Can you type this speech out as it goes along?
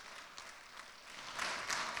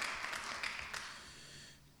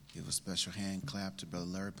Give a special hand clap to Brother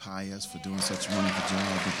Larry Pius for doing such a wonderful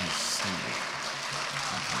job.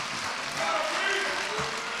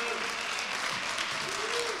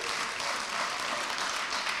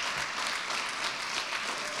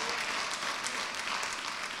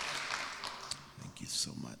 Thank you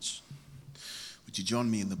so much. Would you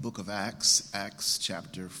join me in the book of Acts, Acts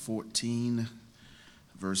chapter 14,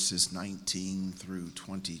 verses 19 through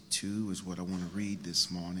 22 is what I want to read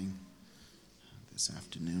this morning. This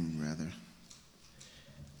afternoon, rather.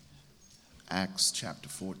 Acts chapter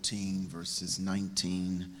 14, verses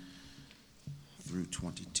 19 through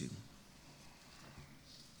 22.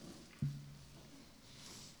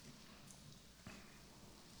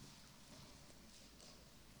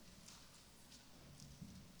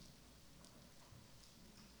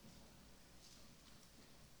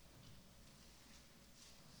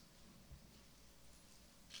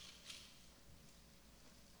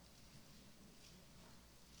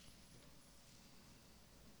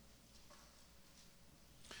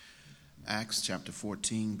 Acts chapter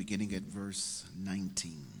 14, beginning at verse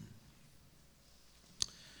 19.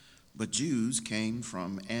 But Jews came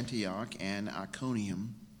from Antioch and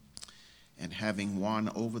Iconium, and having won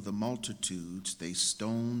over the multitudes, they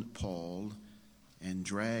stoned Paul and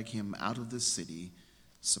dragged him out of the city,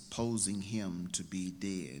 supposing him to be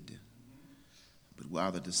dead. But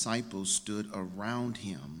while the disciples stood around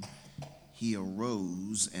him, he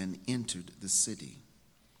arose and entered the city.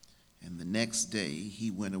 And the next day he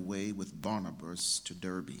went away with Barnabas to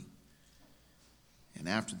Derbe. And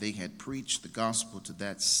after they had preached the gospel to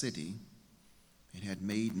that city and had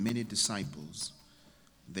made many disciples,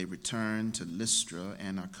 they returned to Lystra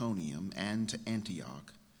and Iconium and to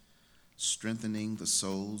Antioch, strengthening the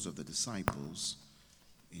souls of the disciples,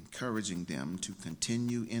 encouraging them to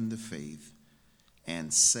continue in the faith,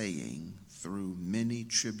 and saying, through many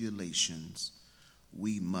tribulations,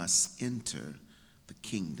 we must enter the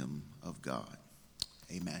kingdom of God.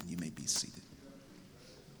 Amen. You may be seated.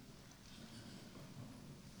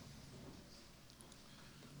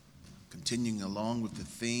 Continuing along with the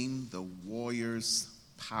theme, The Warrior's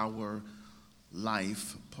Power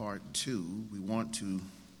Life, Part 2, we want to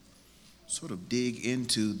sort of dig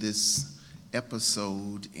into this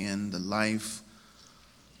episode in the life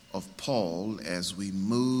of Paul as we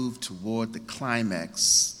move toward the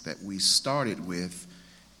climax that we started with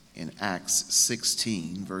in Acts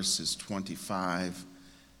 16, verses 25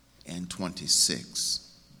 and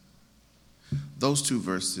 26. Those two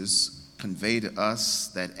verses convey to us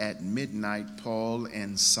that at midnight, Paul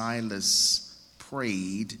and Silas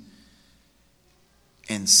prayed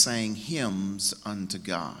and sang hymns unto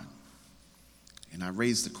God. And I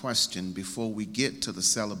raise the question before we get to the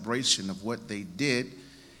celebration of what they did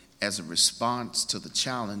as a response to the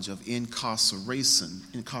challenge of incarceration,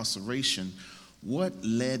 what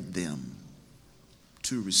led them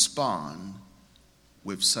to respond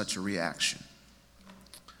with such a reaction?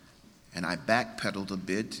 And I backpedaled a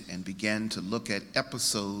bit and began to look at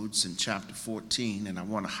episodes in chapter 14, and I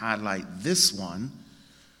want to highlight this one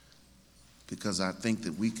because I think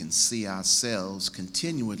that we can see ourselves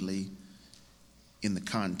continually in the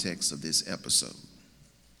context of this episode.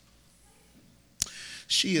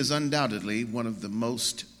 She is undoubtedly one of the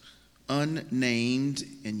most unnamed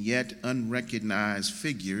and yet unrecognized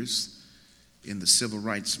figures in the civil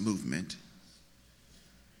rights movement.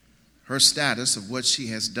 Her status of what she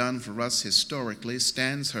has done for us historically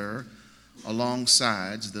stands her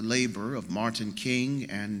alongside the labor of Martin King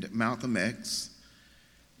and Malcolm X,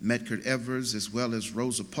 Medgar Evers, as well as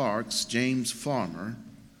Rosa Parks, James Farmer,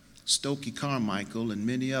 Stokely Carmichael, and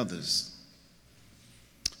many others.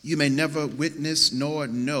 You may never witness nor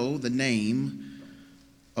know the name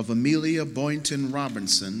of Amelia Boynton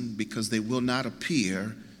Robinson because they will not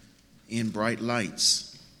appear in bright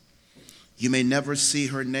lights. You may never see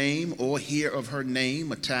her name or hear of her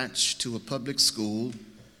name attached to a public school,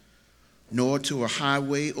 nor to a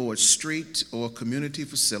highway or a street or a community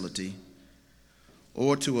facility,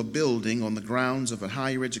 or to a building on the grounds of a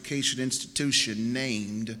higher education institution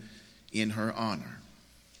named in her honor.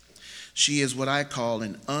 She is what I call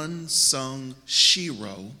an unsung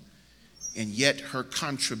hero, and yet her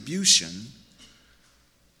contribution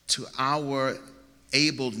to our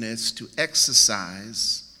ableness to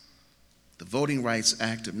exercise the Voting Rights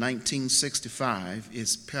Act of 1965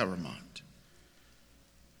 is paramount.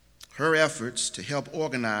 Her efforts to help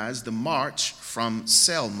organize the march from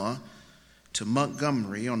Selma to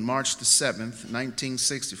Montgomery on March the 7th,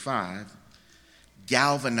 1965,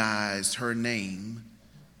 galvanized her name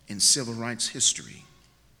in civil rights history.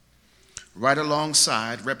 Right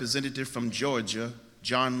alongside Representative from Georgia,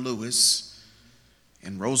 John Lewis,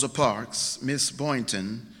 and Rosa Parks, Miss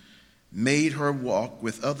Boynton made her walk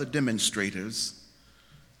with other demonstrators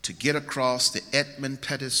to get across the Edmund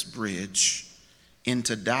Pettus Bridge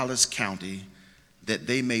into Dallas County that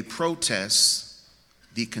they may protest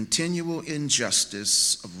the continual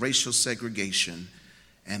injustice of racial segregation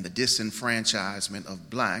and the disenfranchisement of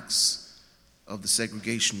blacks of the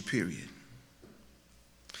segregation period.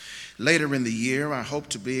 Later in the year, I hope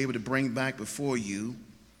to be able to bring back before you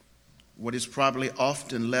what is probably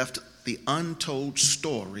often left the untold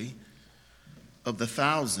story of the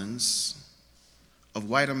thousands of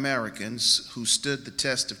white Americans who stood the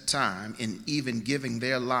test of time in even giving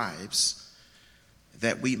their lives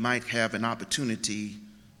that we might have an opportunity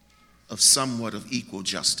of somewhat of equal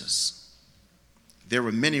justice. There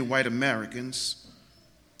were many white Americans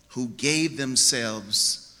who gave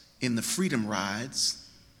themselves in the freedom rides,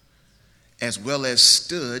 as well as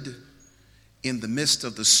stood in the midst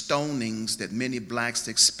of the stonings that many blacks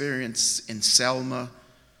experienced in Selma,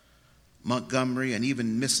 Montgomery, and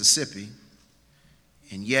even Mississippi.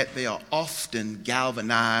 And yet they are often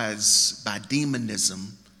galvanized by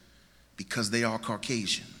demonism because they are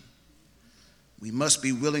Caucasian. We must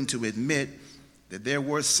be willing to admit that there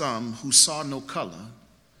were some who saw no color,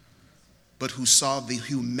 but who saw the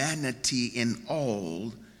humanity in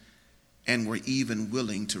all and were even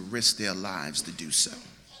willing to risk their lives to do so.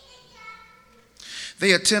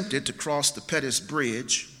 They attempted to cross the Pettus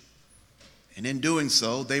Bridge, and in doing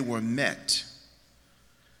so, they were met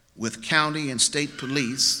with county and state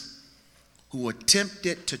police who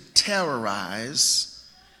attempted to terrorize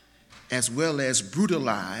as well as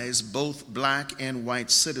brutalize both black and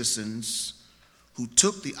white citizens who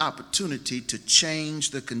took the opportunity to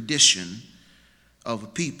change the condition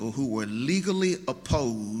of people who were legally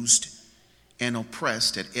opposed and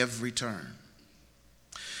oppressed at every turn.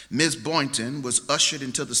 Ms. Boynton was ushered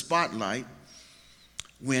into the spotlight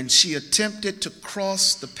when she attempted to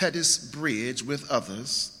cross the Pettus Bridge with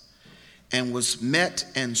others and was met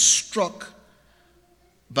and struck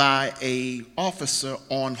by an officer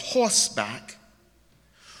on horseback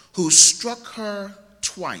who struck her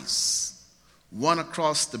twice, one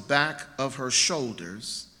across the back of her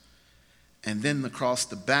shoulders and then across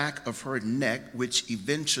the back of her neck, which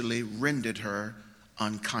eventually rendered her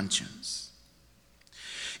unconscious.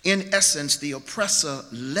 In essence, the oppressor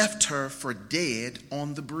left her for dead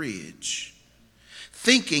on the bridge,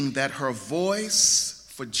 thinking that her voice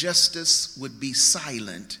for justice would be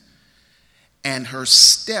silent and her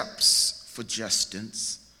steps for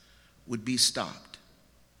justice would be stopped.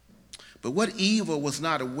 But what Eva was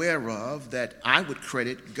not aware of, that I would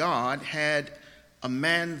credit God, had a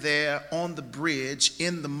man there on the bridge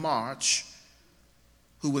in the march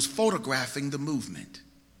who was photographing the movement.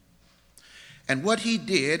 And what he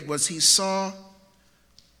did was he saw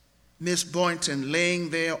Miss Boynton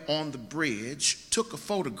laying there on the bridge, took a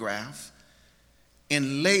photograph,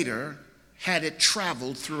 and later had it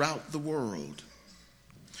traveled throughout the world.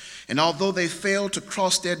 And although they failed to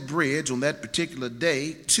cross that bridge on that particular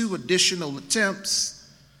day, 2 additional attempts,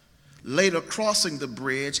 later crossing the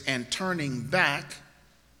bridge and turning back,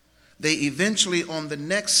 they eventually, on the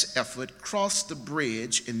next effort, crossed the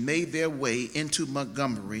bridge and made their way into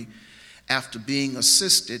Montgomery after being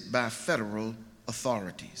assisted by federal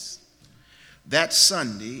authorities. That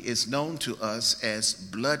Sunday is known to us as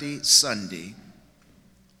Bloody Sunday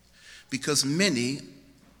because many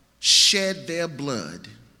shed their blood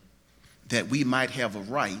that we might have a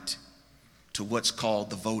right to what's called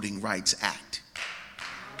the Voting Rights Act.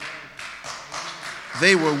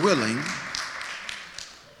 They were willing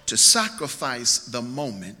to sacrifice the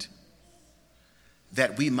moment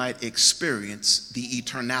that we might experience the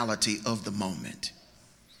eternality of the moment.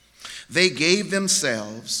 They gave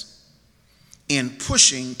themselves in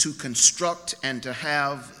pushing to construct and to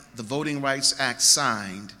have the Voting Rights Act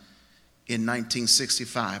signed in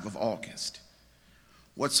 1965 of August.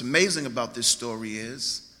 What's amazing about this story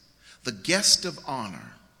is the guest of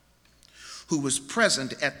honor who was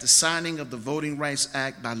present at the signing of the Voting Rights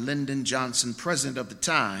Act by Lyndon Johnson, president of the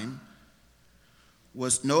time,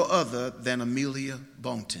 was no other than Amelia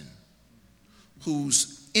Boynton,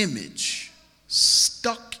 whose image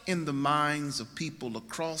stuck in the minds of people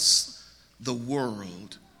across the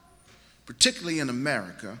world, particularly in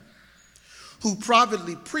America, who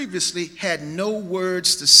probably previously had no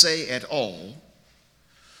words to say at all,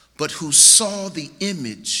 but who saw the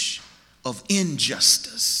image of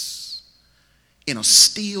injustice in a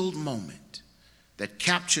stilled moment that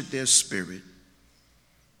captured their spirit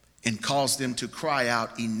and caused them to cry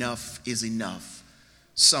out, "Enough is enough.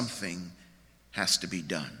 Something has to be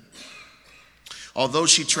done." Although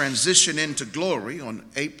she transitioned into glory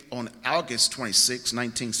on August 26,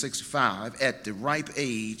 1965, at the ripe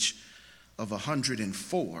age of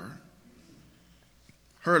 104,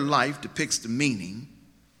 her life depicts the meaning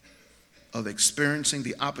of experiencing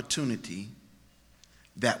the opportunity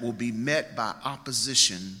that will be met by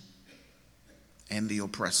opposition and the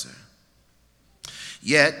oppressor.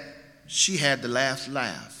 Yet, she had the last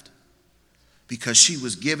laughed because she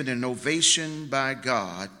was given an ovation by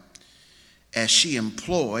God as she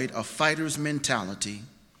employed a fighter's mentality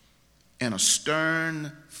and a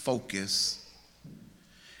stern focus,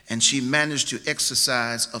 and she managed to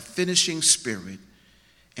exercise a finishing spirit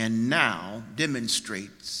and now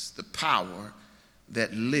demonstrates the power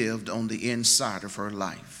that lived on the inside of her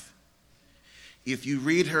life. If you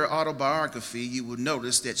read her autobiography, you will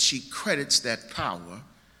notice that she credits that power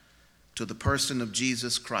to the person of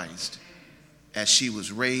Jesus Christ as she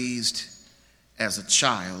was raised as a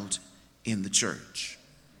child in the church.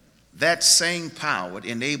 That same power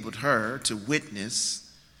enabled her to witness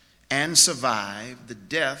and survive the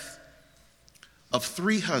death of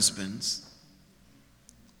 3 husbands,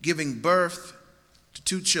 giving birth to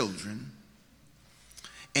 2 children,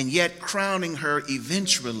 and yet crowning her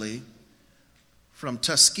eventually from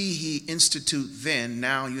Tuskegee Institute, then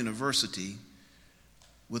now university,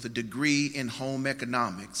 with a degree in home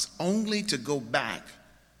economics, only to go back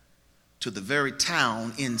to the very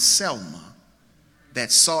town in Selma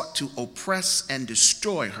that sought to oppress and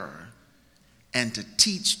destroy her, and to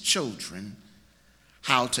teach children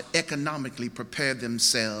how to economically prepare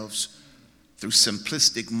themselves through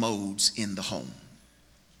simplistic modes in the home.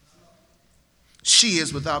 She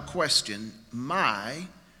is without question my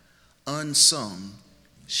unsung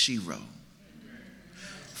hero.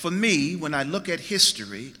 For me, when I look at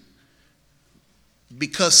history,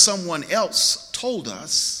 because someone else told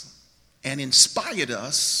us and inspired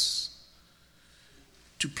us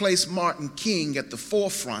to place Martin King at the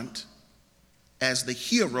forefront as the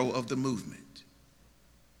hero of the movement,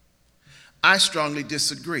 I strongly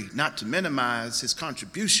disagree. Not to minimize his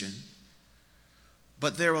contribution,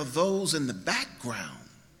 but there are those in the background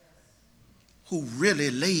who really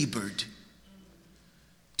labored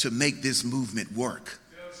to make this movement work.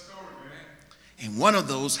 And one of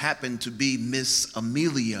those happened to be Miss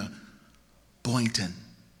Amelia Boynton.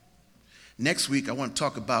 Next week, I want to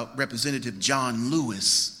talk about Representative John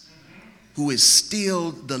Lewis, who is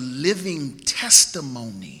still the living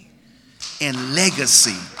testimony and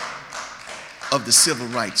legacy of the civil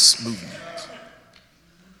rights movement.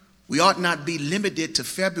 We ought not be limited to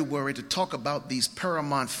February to talk about these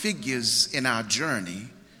paramount figures in our journey,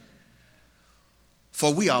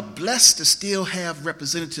 for we are blessed to still have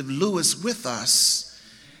Representative Lewis with us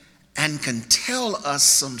and can tell us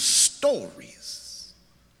some stories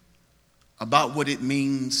about what it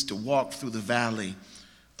means to walk through the valley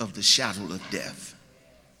of the shadow of death.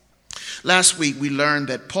 Last week, we learned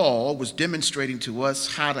that Paul was demonstrating to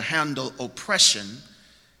us how to handle oppression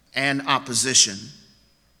and opposition.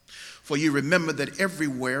 For you remember that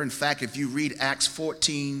everywhere, in fact, if you read Acts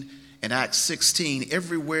 14 and Acts 16,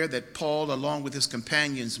 everywhere that Paul, along with his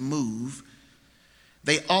companions, move,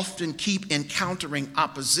 they often keep encountering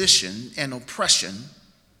opposition and oppression,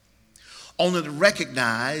 only to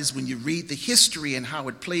recognize when you read the history and how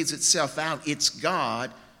it plays itself out, it's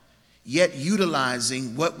God yet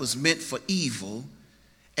utilizing what was meant for evil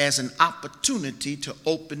as an opportunity to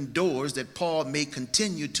open doors that Paul may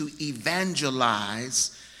continue to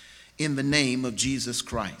evangelize in the name of Jesus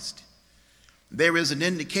Christ. There is an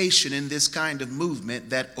indication in this kind of movement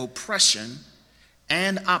that oppression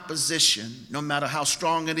and opposition, no matter how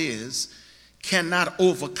strong it is, cannot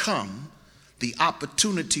overcome the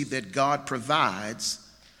opportunity that God provides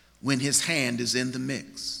when his hand is in the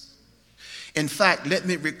mix. In fact, let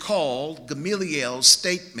me recall Gamaliel's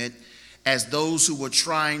statement as those who were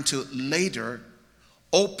trying to later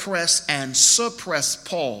oppress and suppress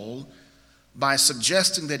Paul by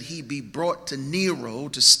suggesting that he be brought to Nero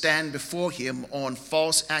to stand before him on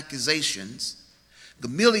false accusations.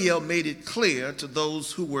 Gamaliel made it clear to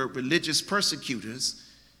those who were religious persecutors,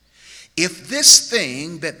 if this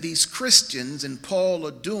thing that these Christians and Paul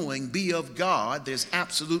are doing be of God, there's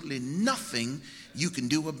absolutely nothing you can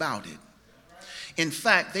do about it. In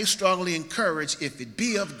fact, they strongly encourage, if it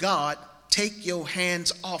be of God, take your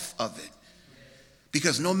hands off of it.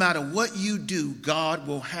 Because no matter what you do, God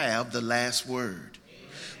will have the last word.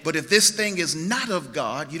 But if this thing is not of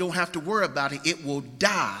God, you don't have to worry about it. It will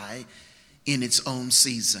die in its own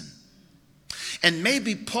season. And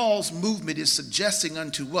maybe Paul's movement is suggesting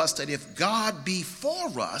unto us that if God be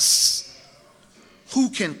for us, who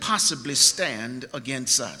can possibly stand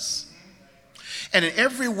against us? And in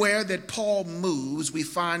everywhere that Paul moves, we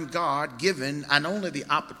find God given not only the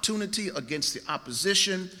opportunity against the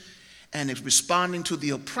opposition and is responding to the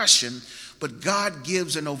oppression, but God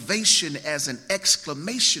gives an ovation as an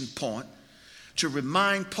exclamation point to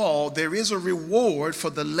remind Paul there is a reward for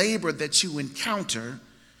the labor that you encounter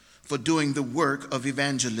for doing the work of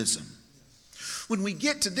evangelism. When we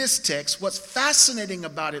get to this text, what's fascinating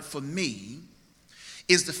about it for me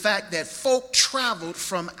is the fact that folk traveled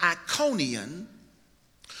from Iconium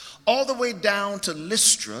all the way down to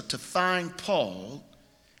Lystra to find Paul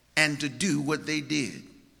and to do what they did.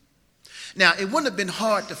 Now, it wouldn't have been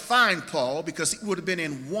hard to find Paul because he would have been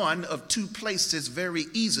in one of two places very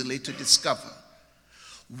easily to discover.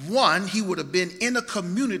 One, he would have been in a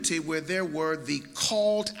community where there were the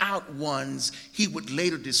called out ones he would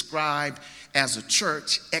later describe as a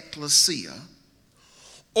church, ecclesia.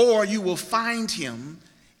 Or you will find him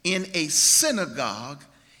in a synagogue,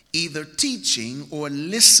 either teaching or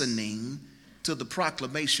listening to the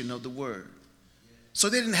proclamation of the word. So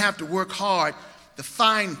they didn't have to work hard to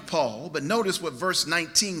find Paul, but notice what verse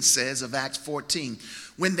 19 says of Acts 14.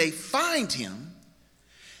 When they find him,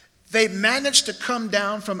 they managed to come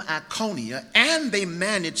down from Iconium, and they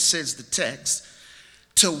managed, says the text,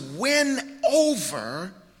 to win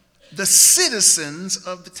over the citizens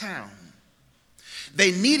of the town.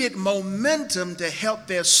 They needed momentum to help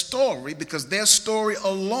their story because their story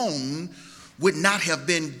alone would not have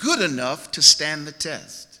been good enough to stand the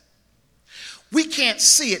test. We can't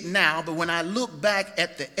see it now, but when I look back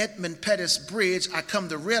at the Edmund Pettus Bridge, I come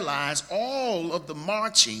to realize all of the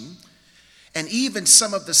marching and even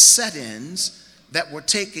some of the set-ins that were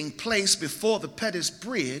taking place before the Pettus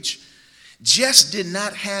Bridge just did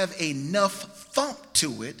not have enough thump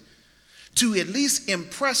to it to at least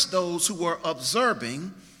impress those who were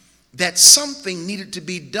observing that something needed to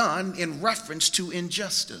be done in reference to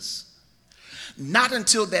injustice. Not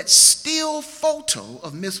until that still photo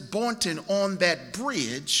of Miss Boynton on that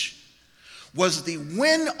bridge was the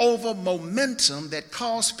win over momentum that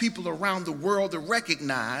caused people around the world to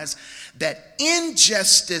recognize that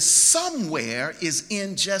injustice somewhere is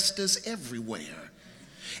injustice everywhere.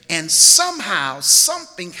 And somehow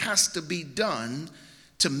something has to be done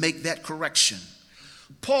to make that correction.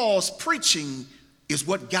 Paul's preaching is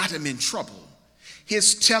what got him in trouble.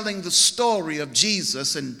 His telling the story of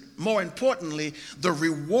Jesus, and more importantly, the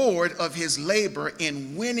reward of his labor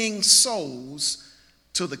in winning souls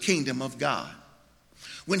to the kingdom of God.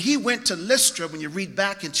 When he went to Lystra, when you read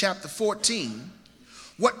back in chapter 14,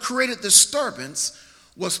 what created disturbance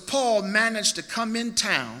was Paul managed to come in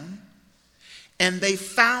town, and they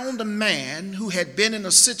found a man who had been in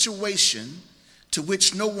a situation to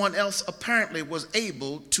which no one else apparently was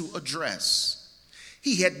able to address.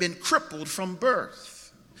 He had been crippled from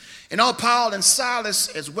birth. And all Paul and Silas,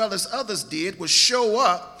 as well as others did, was show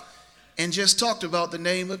up and just talked about the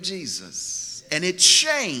name of Jesus. And it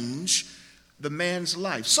changed the man's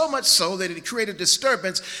life. So much so that it created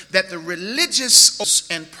disturbance that the religious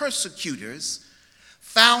and persecutors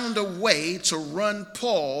found a way to run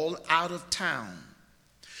Paul out of town.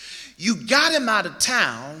 You got him out of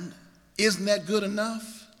town, isn't that good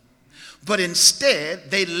enough? But instead,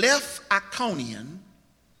 they left Iconium,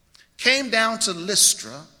 came down to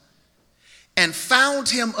Lystra, and found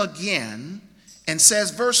him again, and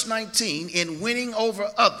says, verse 19, in winning over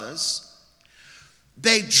others,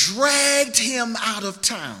 they dragged him out of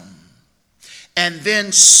town and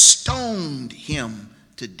then stoned him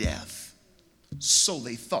to death. So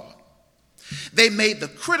they thought. They made the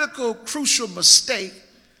critical, crucial mistake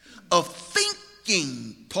of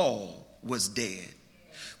thinking Paul was dead.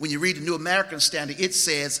 When you read the New American Standard, it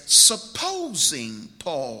says, supposing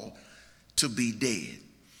Paul to be dead.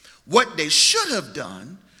 What they should have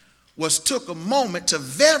done was took a moment to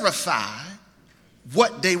verify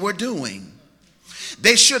what they were doing.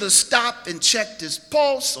 They should have stopped and checked his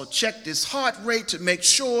pulse or checked his heart rate to make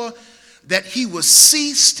sure that he was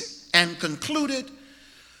ceased and concluded.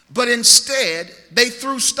 But instead, they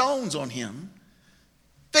threw stones on him,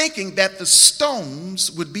 thinking that the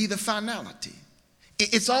stones would be the finality.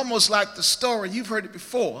 It's almost like the story, you've heard it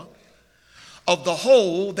before, of the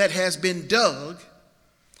hole that has been dug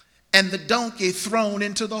and the donkey thrown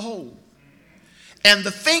into the hole. And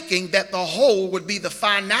the thinking that the hole would be the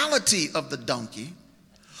finality of the donkey,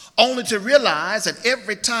 only to realize that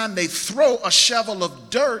every time they throw a shovel of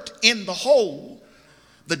dirt in the hole,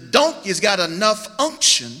 the donkey's got enough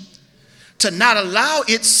unction to not allow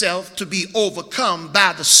itself to be overcome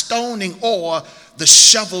by the stoning or the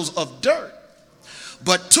shovels of dirt,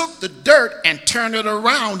 but took the dirt and turned it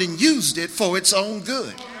around and used it for its own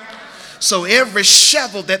good. So every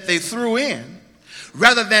shovel that they threw in,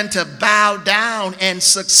 rather than to bow down and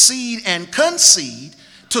succeed and concede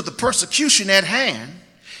to the persecution at hand,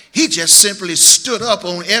 He just simply stood up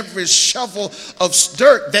on every shovel of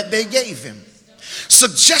dirt that they gave him,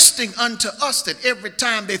 suggesting unto us that every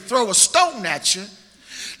time they throw a stone at you,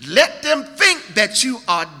 let them think that you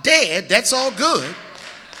are dead. That's all good.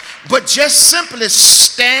 But just simply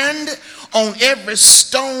stand on every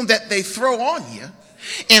stone that they throw on you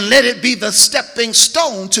and let it be the stepping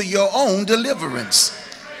stone to your own deliverance.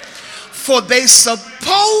 For they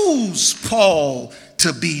suppose Paul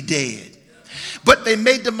to be dead. But they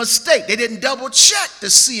made the mistake. They didn't double check to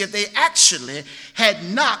see if they actually had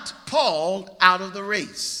knocked Paul out of the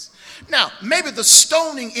race. Now, maybe the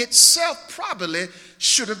stoning itself probably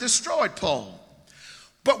should have destroyed Paul.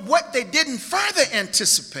 But what they didn't further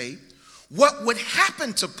anticipate, what would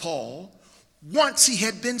happen to Paul once he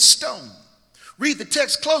had been stoned. Read the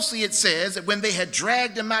text closely. It says that when they had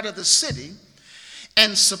dragged him out of the city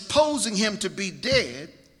and supposing him to be dead,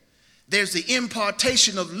 there's the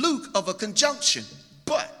impartation of Luke of a conjunction.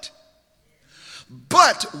 But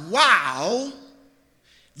while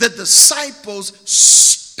the disciples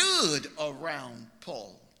stood around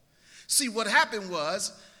Paul. See, what happened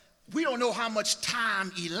was, we don't know how much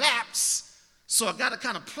time elapsed, so I got to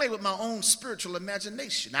kind of play with my own spiritual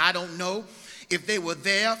imagination. I don't know if they were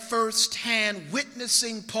there firsthand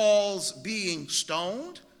witnessing Paul's being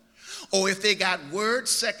stoned, or if they got word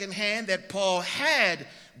secondhand that Paul had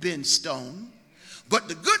been stoned. But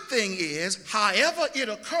the good thing is, however it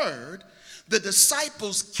occurred, the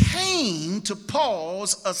disciples came to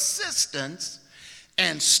Paul's assistance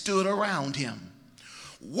and stood around him.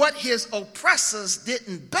 What his oppressors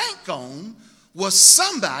didn't bank on was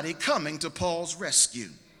somebody coming to Paul's rescue.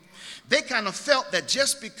 They kind of felt that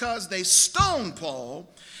just because they stoned Paul,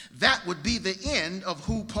 that would be the end of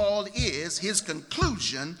who Paul is. His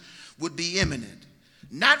conclusion would be imminent.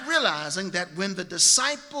 Not realizing that when the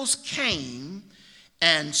disciples came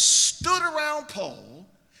and stood around Paul,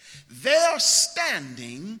 their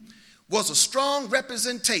standing was a strong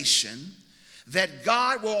representation that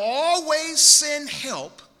God will always send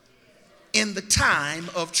help in the time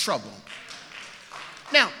of trouble.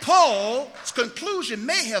 Now, Paul's conclusion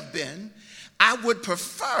may have been, I would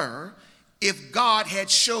prefer if God had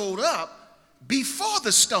showed up before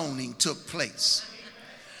the stoning took place.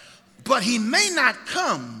 But he may not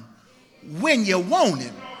come when you want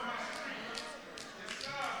him.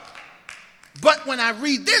 But when I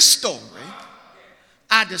read this story,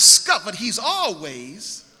 I discovered he's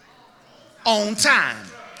always on time.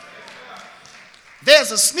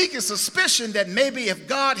 There's a sneaky suspicion that maybe if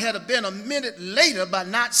God had been a minute later by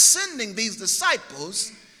not sending these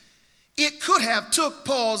disciples, it could have took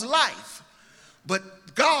Paul's life. But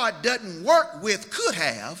God doesn't work with could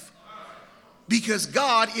have, because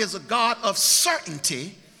God is a God of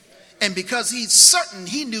certainty. And because he's certain,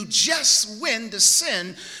 he knew just when to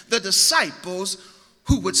send the disciples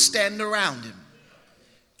who would stand around him.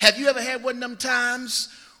 Have you ever had one of them times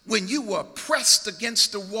when you were pressed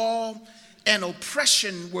against the wall and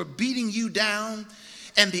oppression were beating you down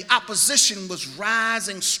and the opposition was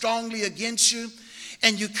rising strongly against you,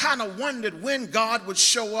 and you kind of wondered when God would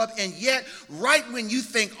show up, and yet right when you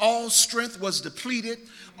think all strength was depleted,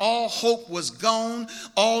 all hope was gone,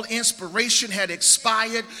 all inspiration had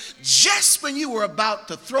expired, just when you were about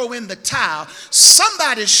to throw in the towel,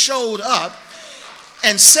 somebody showed up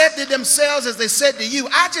and said to themselves as they said to you,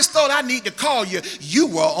 I just thought I need to call you. You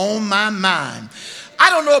were on my mind. I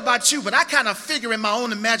don't know about you, but I kind of figure in my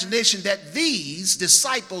own imagination that these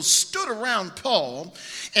disciples stood around Paul,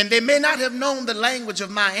 and they may not have known the language of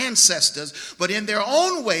my ancestors, but in their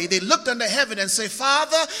own way, they looked unto heaven and say,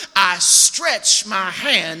 Father, I stretch my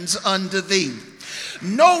hands unto thee.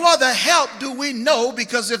 No other help do we know,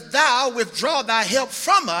 because if thou withdraw thy help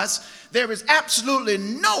from us, there is absolutely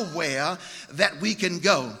nowhere that we can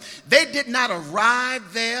go. They did not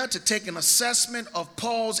arrive there to take an assessment of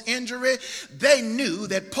Paul's injury. They knew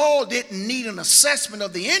that Paul didn't need an assessment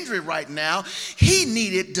of the injury right now. He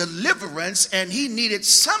needed deliverance, and he needed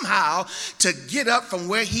somehow to get up from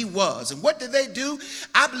where he was. And what did they do?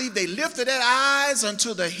 I believe they lifted their eyes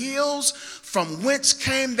unto the hills from whence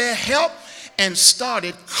came their help and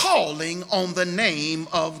started calling on the name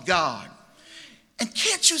of God. And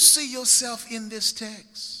can't you see yourself in this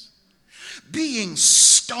text? Being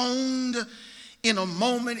stoned in a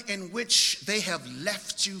moment in which they have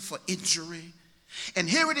left you for injury. And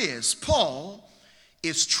here it is. Paul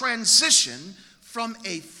is transitioned from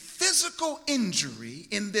a physical injury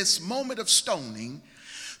in this moment of stoning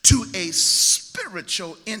to a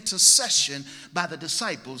spiritual intercession by the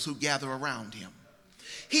disciples who gather around him.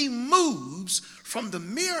 He moves from the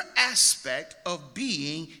mere aspect of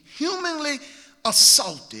being humanly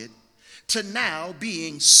assaulted to now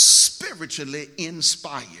being spiritually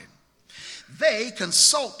inspired. They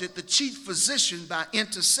consulted the chief physician by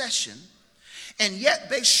intercession, and yet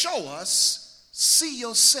they show us, see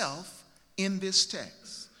yourself in this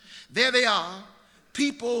text. There they are,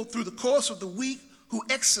 people through the course of the week who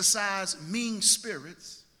exercise mean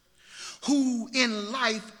spirits, who in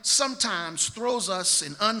life sometimes throws us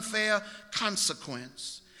an unfair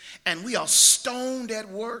consequence. And we are stoned at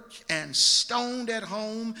work and stoned at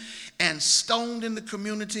home and stoned in the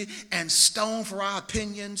community and stoned for our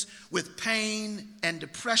opinions with pain and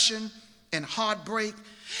depression and heartbreak.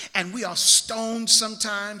 And we are stoned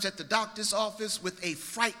sometimes at the doctor's office with a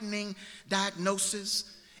frightening diagnosis.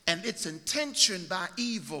 And its intention by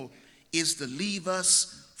evil is to leave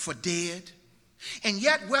us for dead. And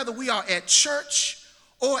yet, whether we are at church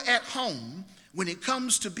or at home, when it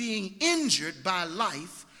comes to being injured by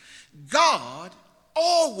life, God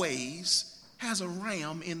always has a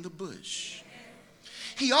ram in the bush.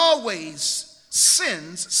 He always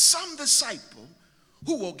sends some disciple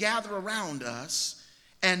who will gather around us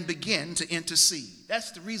and begin to intercede.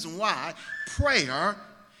 That's the reason why prayer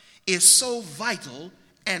is so vital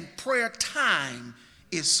and prayer time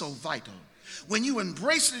is so vital. When you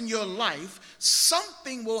embrace it in your life,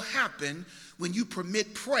 something will happen when you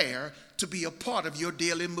permit prayer to be a part of your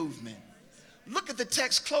daily movement. Look at the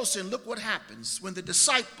text closer and look what happens. When the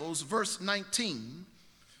disciples, verse 19,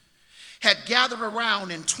 had gathered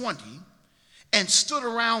around in 20 and stood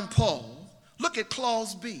around Paul, look at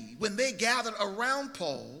clause B. When they gathered around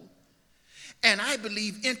Paul, and I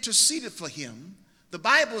believe interceded for him, the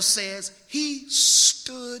Bible says he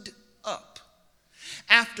stood up.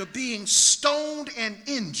 After being stoned and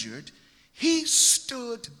injured, he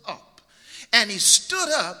stood up. And he stood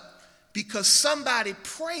up because somebody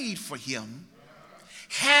prayed for him,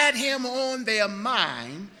 had him on their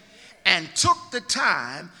mind, and took the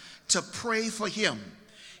time to pray for him.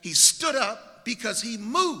 He stood up because he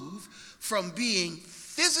moved from being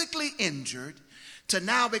physically injured to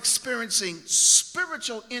now experiencing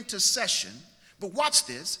spiritual intercession. But watch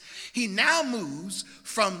this. He now moves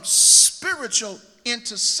from spiritual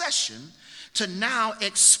intercession to now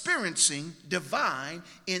experiencing divine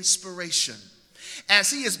inspiration.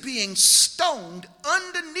 As he is being stoned,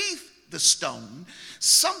 underneath the stone,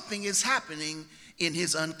 something is happening in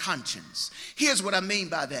his unconscious. Here's what I mean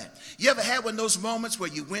by that. You ever had one of those moments where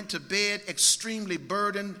you went to bed extremely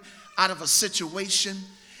burdened out of a situation,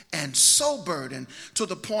 and so burdened to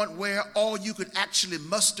the point where all you could actually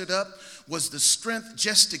muster up was the strength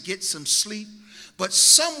just to get some sleep? But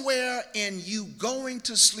somewhere in you going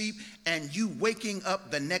to sleep and you waking up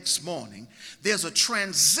the next morning, there's a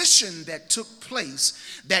transition that took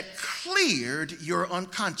place that cleared your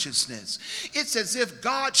unconsciousness. It's as if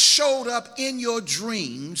God showed up in your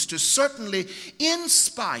dreams to certainly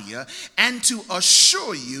inspire and to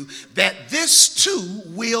assure you that this too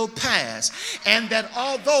will pass. And that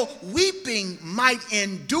although weeping might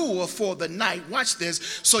endure for the night, watch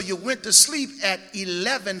this, so you went to sleep at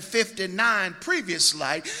 11:59 previous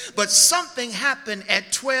night, but something happened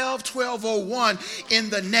at 12:01 in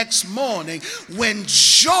the next morning when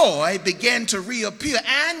joy began to reappear.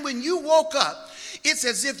 And when you woke up, it's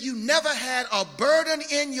as if you never had a burden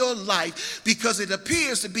in your life, because it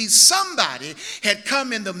appears to be somebody had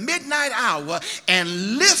come in the midnight hour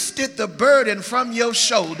and lifted the burden from your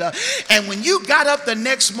shoulder. And when you got up the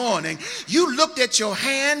next morning, you looked at your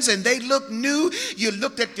hands and they looked new. You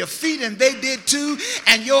looked at your feet and they did too.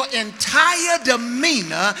 And your entire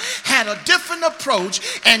demeanor had a different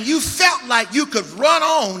approach, and you felt like you could run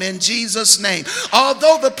on in Jesus' name.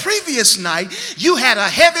 Although the previous night you had a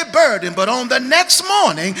heavy burden, but on the next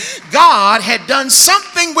morning, God had done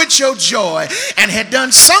something with your joy and had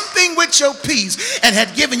done something with your peace and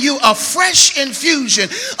had given you a fresh infusion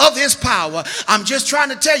of his power. I'm just trying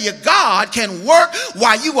to tell you, God can work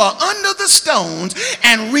while you are under the stones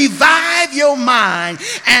and revive your mind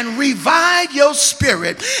and revive your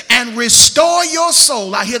spirit and restore your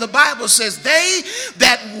soul. I hear the Bible says, they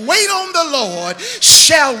that wait on the Lord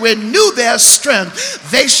shall renew their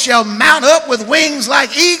strength. They shall mount up with wings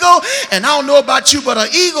like eagle. And I don't know about you, but an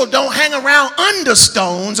eagle don't hang around under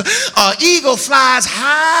stones. An eagle flies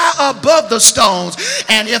high above the stones.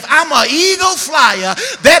 And if I'm an eagle flyer,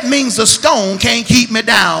 that means the stone can't keep me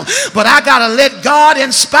down. But I gotta let God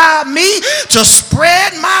inspire me to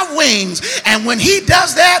spread my wings. And when he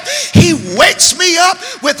does that, he wakes me up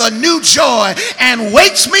with a new joy, and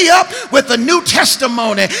wakes me up with a new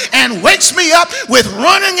testimony, and wakes me up with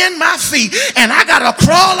running in my feet. And I gotta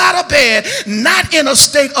crawl out of bed, not in a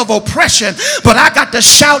state of oppression, but but I got to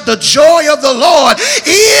shout, the joy of the Lord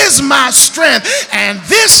is my strength. And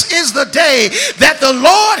this is the day that the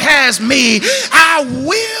Lord has made. I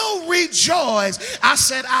will rejoice. I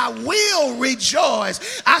said, I will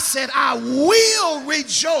rejoice. I said, I will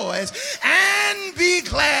rejoice and be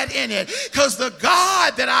glad in it. Because the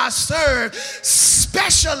God that I serve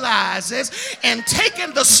specializes in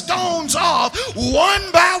taking the stones off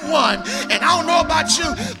one by one. And I don't know about you,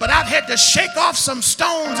 but I've had to shake off some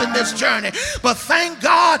stones in this journey. But thank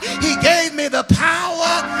God he gave me the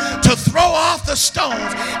power to throw off the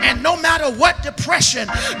stones. And no matter what depression,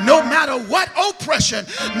 no matter what oppression,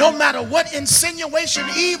 no matter what insinuation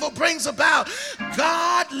evil brings about,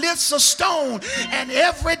 God lifts a stone. And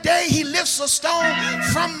every day he lifts a stone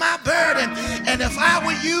from my burden. And if I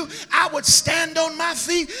were you, I would stand on my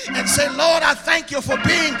feet and say, Lord, I thank you for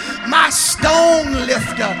being my stone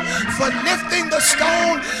lifter, for lifting the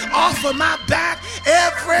stone off of my back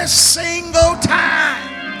every single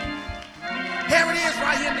time. Here it is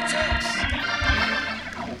right here in the text.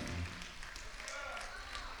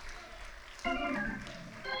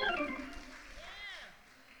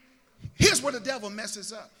 Here's where the devil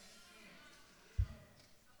messes up.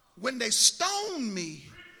 When they stone me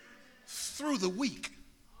through the week,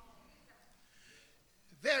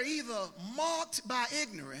 they're either marked by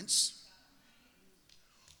ignorance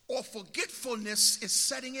or forgetfulness is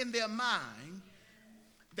setting in their mind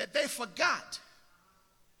that they forgot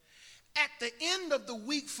at the end of the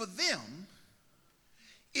week for them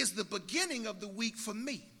is the beginning of the week for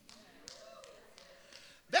me.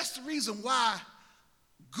 That's the reason why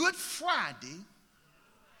Good Friday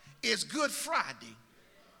is Good Friday,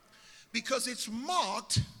 because it's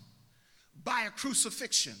marked by a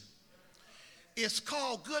crucifixion. It's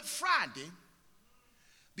called Good Friday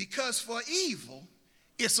because for evil,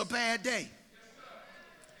 it's a bad day.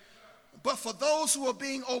 But for those who are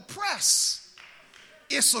being oppressed,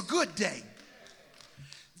 it's a good day.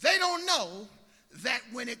 They don't know that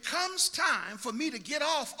when it comes time for me to get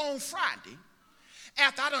off on Friday,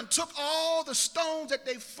 after I done took all the stones that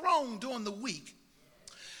they've thrown during the week,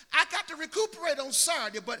 I got to recuperate on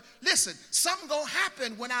Saturday. But listen, something gonna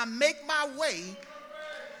happen when I make my way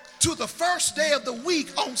to the first day of the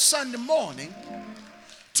week on Sunday morning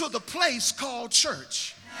to the place called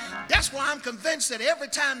church. That's why I'm convinced that every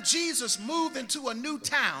time Jesus moved into a new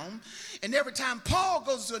town, and every time Paul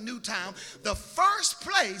goes to a new town, the first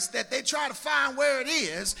place that they try to find where it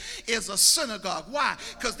is a synagogue. Why?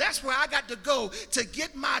 Because that's where I got to go to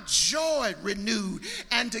get my joy renewed,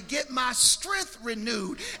 and to get my strength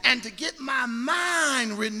renewed, and to get my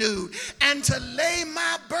mind renewed, and to lay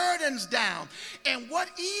my burdens down. And what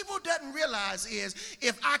evil doesn't realize is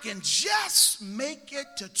if I can just make it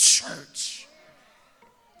to church.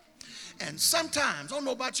 And sometimes, I don't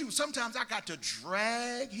know about you, sometimes I got to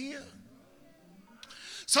drag here.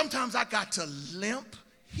 Sometimes I got to limp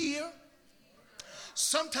here.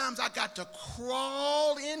 Sometimes I got to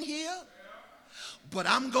crawl in here. But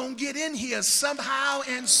I'm going to get in here somehow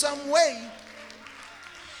in some way.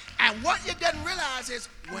 And what you didn't realize is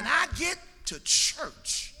when I get to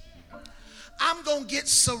church, I'm going to get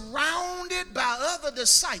surrounded by other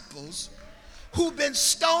disciples who've been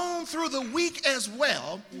stoned through the week as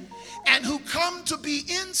well, and who come to be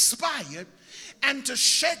inspired and to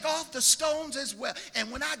shake off the stones as well. And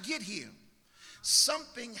when I get here,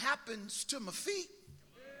 something happens to my feet,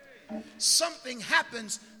 something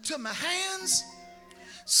happens to my hands,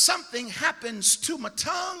 something happens to my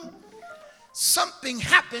tongue, something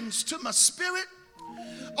happens to my spirit.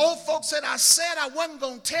 Old folks said I wasn't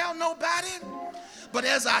going to tell nobody, but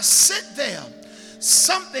as I sit there,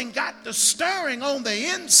 something got the stirring on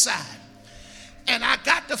the inside. And I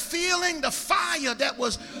got the feeling, the fire that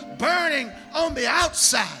was burning on the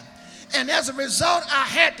outside. And as a result, I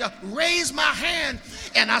had to raise my hand.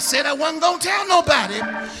 And I said I wasn't going to tell nobody.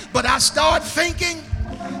 But I started thinking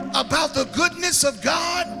about the goodness of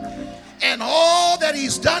God and all that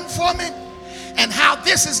he's done for me. And how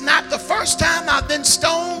this is not the first time I've been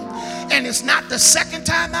stoned. And it's not the second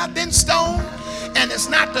time I've been stoned. And it's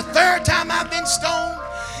not the third time I've been stoned.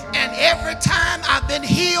 And every time I've been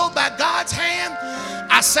healed by God's hand,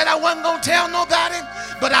 I said I wasn't going to tell nobody,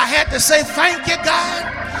 but I had to say thank you, God.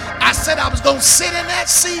 I said I was going to sit in that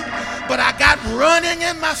seat, but I got running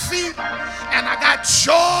in my feet, and I got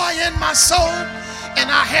joy in my soul,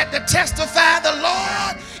 and I had to testify the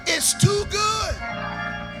Lord is too good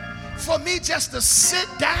for me just to sit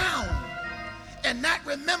down and not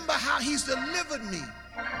remember how he's delivered me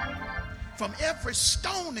from every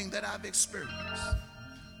stoning that I've experienced.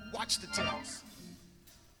 Watch the text.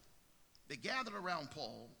 They gathered around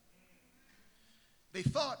Paul. They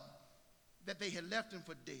thought that they had left him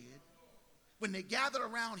for dead. when they gathered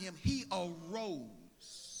around him, he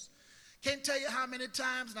arose. Can't tell you how many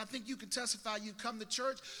times, and I think you can testify, you come to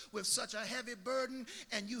church with such a heavy burden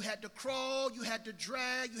and you had to crawl, you had to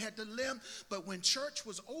drag, you had to limp, but when church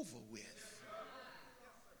was over with,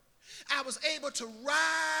 I was able to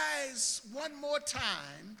rise one more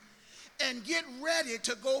time and get ready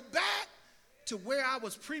to go back to where I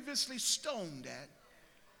was previously stoned at,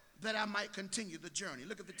 that I might continue the journey.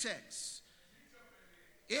 Look at the text.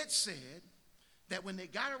 It said that when they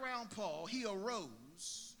got around Paul, he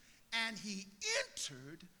arose and he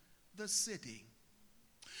entered the city.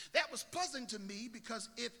 That was puzzling to me because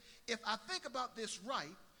if I think about this right,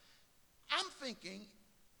 I'm thinking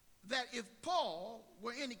that if Paul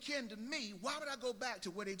were any kin to me, why would I go back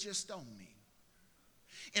to where they just stoned me?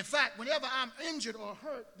 In fact, whenever I'm injured or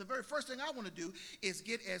hurt, the very first thing I want to do is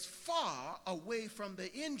get as far away from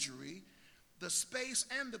the injury, the space,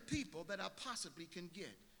 and the people that I possibly can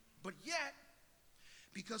get. But yet,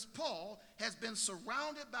 because Paul has been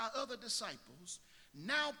surrounded by other disciples,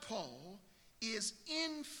 now Paul is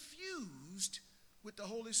infused with the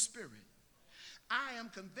Holy Spirit. I am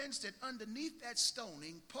convinced that underneath that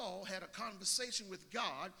stoning, Paul had a conversation with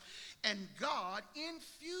God, and God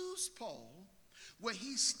infused Paul where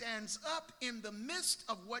he stands up in the midst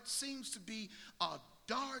of what seems to be a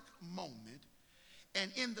dark moment,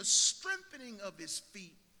 and in the strengthening of his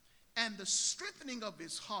feet and the strengthening of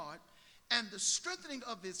his heart and the strengthening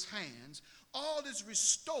of his hands, all is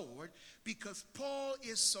restored because Paul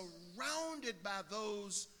is surrounded by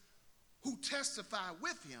those who testify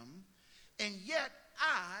with him, and yet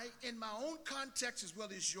I, in my own context as well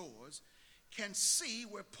as yours, can see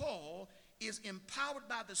where Paul is empowered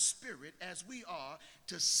by the Spirit, as we are,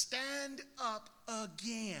 to stand up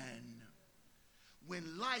again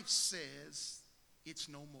when life says it's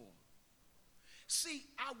no more. See,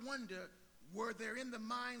 I wonder, were there in the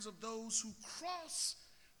minds of those who crossed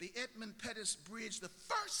the Edmund Pettus Bridge the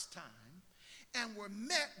first time and were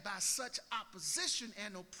met by such opposition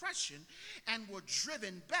and oppression and were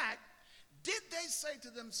driven back, did they say to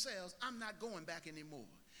themselves, I'm not going back anymore?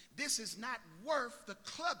 This is not worth the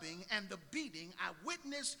clubbing and the beating I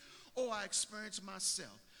witnessed or I experienced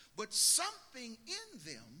myself. But something in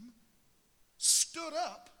them stood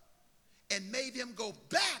up and made them go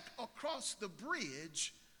back across the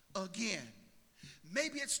bridge again.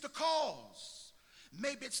 Maybe it's the cause.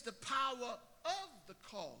 Maybe it's the power of the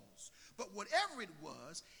cause. But whatever it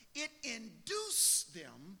was, it induced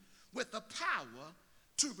them with the power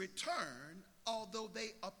to return, although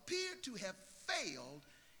they appeared to have failed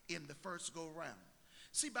in the first go round.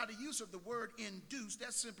 See, by the use of the word induce,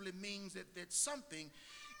 that simply means that something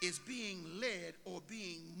is being led or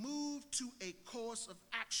being moved to a course of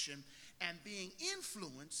action and being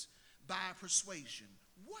influenced by persuasion.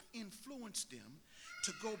 What influenced them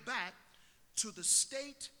to go back to the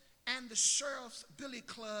state and the sheriff's billy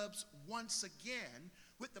clubs once again,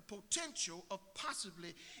 with the potential of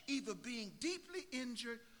possibly either being deeply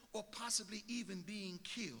injured or possibly even being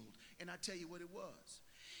killed? And I tell you what it was.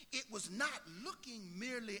 It was not looking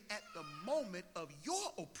merely at the moment of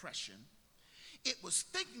your oppression. It was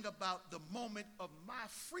thinking about the moment of my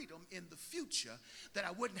freedom in the future, that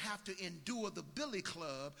I wouldn't have to endure the billy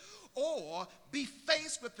club or be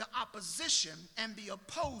faced with the opposition and the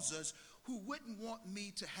opposers who wouldn't want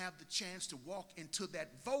me to have the chance to walk into that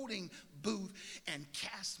voting booth and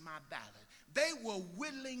cast my ballot. They were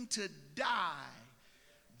willing to die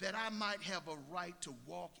that I might have a right to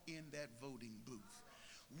walk in that voting booth.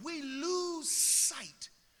 We lose sight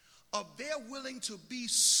of their willing to be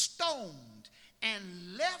stoned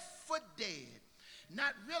and left for dead,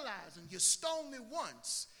 not realizing you stoned me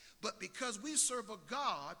once, but because we serve a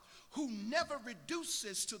God who never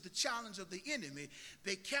reduces to the challenge of the enemy,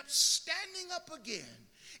 they kept standing up again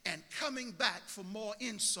and coming back for more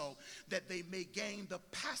insult, that they may gain the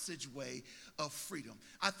passageway of freedom.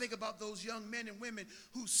 I think about those young men and women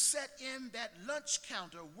who sat in that lunch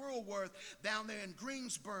counter, Woolworth, down there in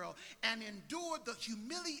Greensboro, and endured the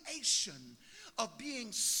humiliation of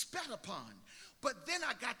being spat upon. But then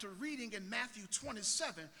I got to reading in Matthew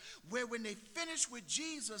 27, where when they finished with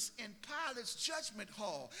Jesus in Pilate's judgment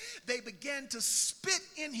hall, they began to spit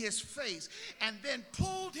in his face and then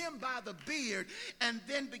pulled him by the beard and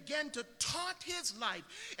then began to taunt his life.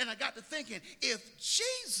 And I got to thinking, if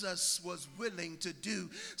Jesus was willing to do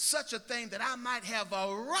such a thing that I might have a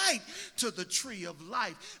right to the tree of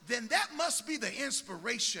life, then that must be the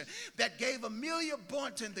inspiration that gave Amelia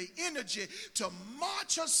Boynton the energy to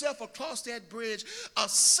march herself across that bridge bridge a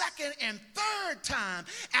second and third time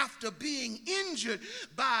after being injured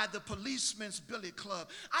by the policeman's billy club.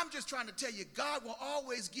 I'm just trying to tell you, God will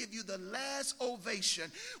always give you the last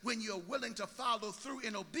ovation when you're willing to follow through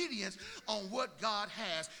in obedience on what God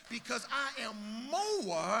has, because I am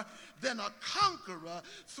more than a conqueror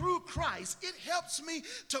through Christ. It helps me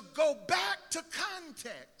to go back to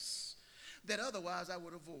context that otherwise I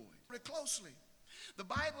would avoid. Very closely. The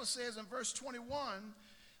Bible says in verse 21,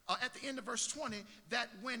 at the end of verse 20, that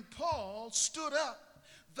when Paul stood up,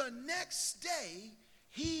 the next day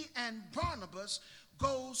he and Barnabas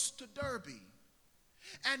goes to Derbe.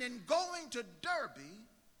 And in going to Derbe,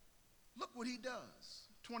 look what he does.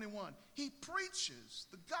 21, he preaches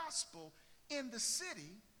the gospel in the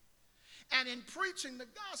city, and in preaching the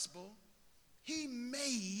gospel, he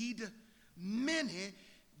made many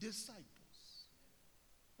disciples.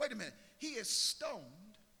 Wait a minute. He is stoned.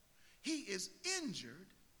 He is injured.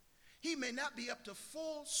 He may not be up to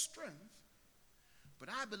full strength, but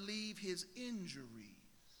I believe his injuries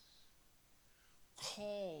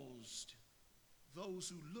caused those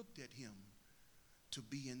who looked at him to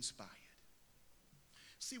be inspired.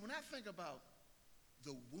 See, when I think about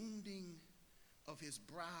the wounding of his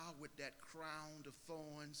brow with that crown of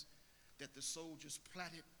thorns that the soldiers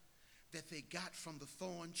plaited, that they got from the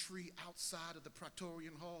thorn tree outside of the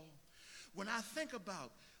Praetorian Hall, when I think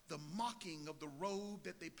about the mocking of the robe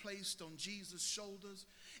that they placed on Jesus' shoulders,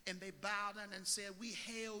 and they bowed down and said, "We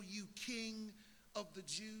hail you, King of the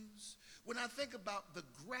Jews." When I think about the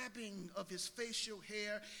grabbing of his facial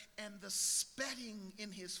hair and the spitting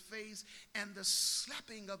in his face and the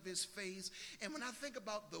slapping of his face, and when I think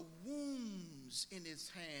about the wounds in his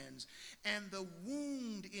hands and the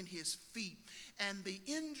wound in his feet and the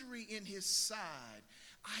injury in his side,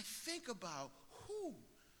 I think about who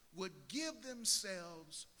would give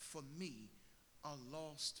themselves for me, a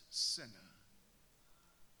lost sinner.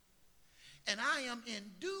 And I am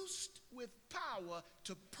induced with power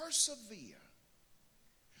to persevere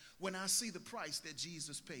when I see the price that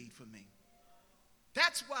Jesus paid for me.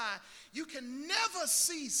 That's why you can never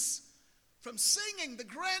cease from singing the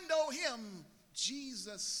grand old hymn,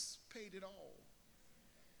 Jesus paid it all.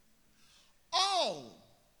 All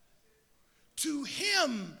to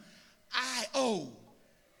him I owe.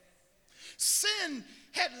 Sin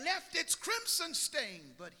had left its crimson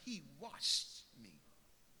stain, but he washed me.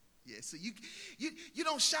 Yeah, so you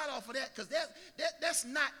don't shout off of that, because that's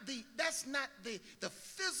not the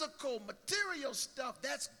physical material stuff.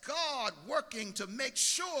 That's God working to make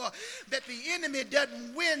sure that the enemy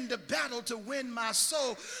doesn't win the battle to win my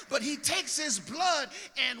soul, but he takes his blood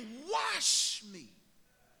and wash me.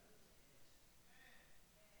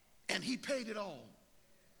 And he paid it all.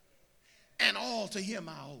 And all to him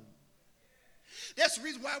I owe. That's the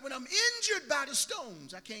reason why when I'm injured by the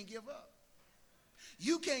stones, I can't give up.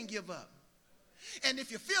 You can't give up. And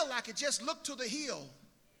if you feel like it, just look to the hill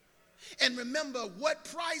and remember what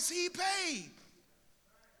price he paid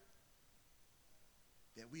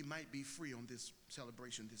that we might be free on this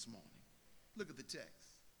celebration this morning. Look at the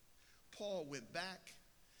text. Paul went back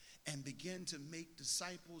and began to make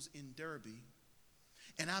disciples in Derbe,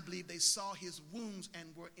 and I believe they saw his wounds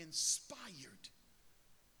and were inspired.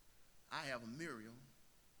 I have a mural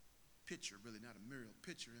picture, really not a mural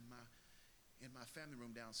picture, in my family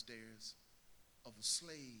room downstairs of a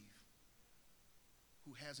slave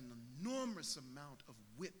who has an enormous amount of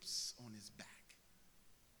whips on his back.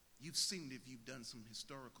 You've seen it if you've done some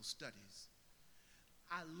historical studies.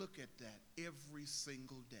 I look at that every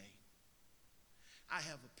single day. I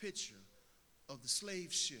have a picture of the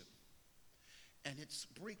slave ship and its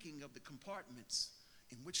breaking of the compartments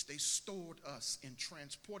in which they stored us in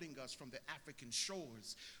transporting us from the African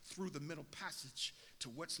shores through the Middle Passage to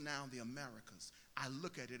what's now the Americas. I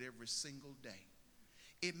look at it every single day.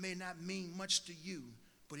 It may not mean much to you,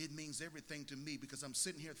 but it means everything to me, because I'm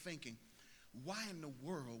sitting here thinking, why in the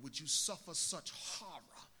world would you suffer such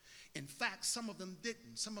horror? In fact, some of them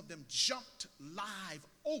didn't. Some of them jumped live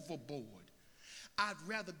overboard. I'd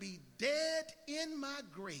rather be dead in my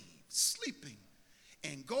grave, sleeping,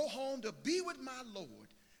 and go home to be with my Lord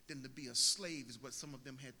than to be a slave, is what some of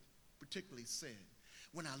them had particularly said.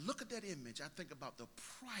 When I look at that image, I think about the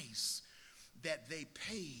price that they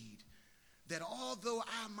paid, that although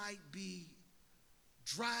I might be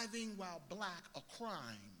driving while black a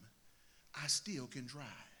crime, I still can drive.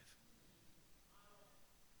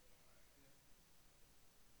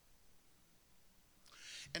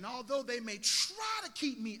 And although they may try to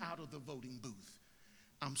keep me out of the voting booth,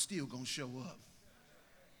 I'm still going to show up.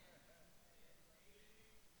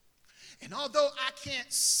 And although I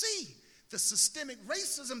can't see the systemic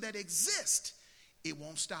racism that exists, it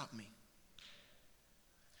won't stop me.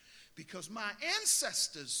 because my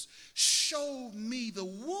ancestors showed me the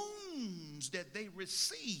wounds that they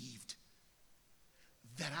received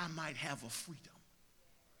that I might have a freedom.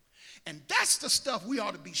 And that's the stuff we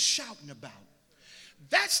ought to be shouting about.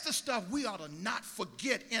 That's the stuff we ought to not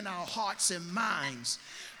forget in our hearts and minds.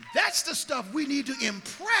 That's the stuff we need to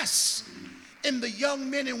impress in the young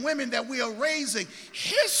men and women that we are raising.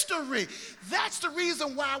 History. That's the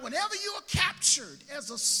reason why whenever you are captured as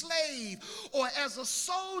a slave or as a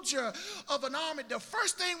soldier of an army, the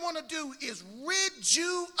first thing you want to do is rid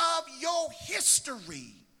you of your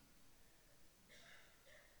history.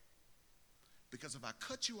 Because if I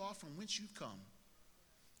cut you off from whence you've come,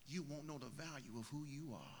 you won't know the value of who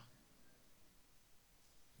you are.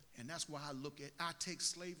 And that's why I take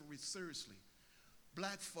slavery seriously.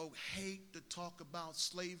 Black folk hate to talk about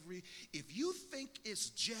slavery. If you think it's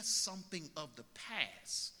just something of the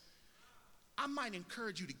past, I might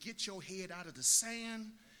encourage you to get your head out of the sand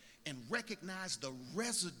and recognize the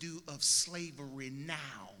residue of slavery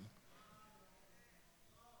now.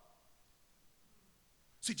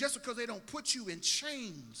 See, just because they don't put you in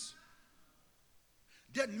chains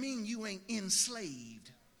doesn't mean you ain't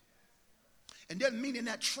enslaved. And doesn't mean they're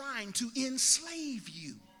not trying to enslave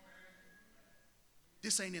you.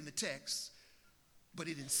 This ain't in the text, but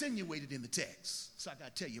it insinuated in the text. So I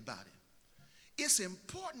got to tell you about it. It's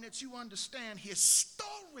important that you understand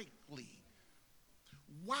historically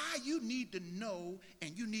why you need to know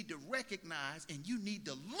and you need to recognize and you need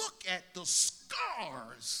to look at the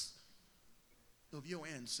scars of your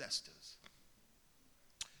ancestors.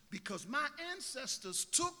 Because my ancestors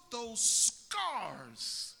took those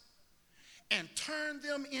scars and turned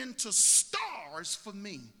them into stars for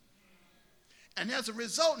me. And as a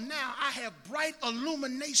result, now I have bright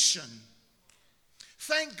illumination.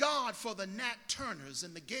 Thank God for the Nat Turners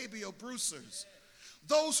and the Gabriel Brucers,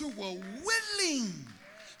 those who were willing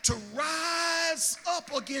to rise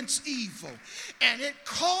up against evil. And it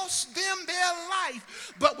cost them their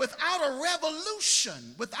life, but without a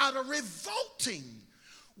revolution, without a revolting,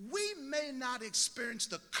 we may not experience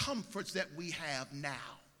the comforts that we have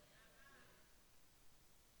now.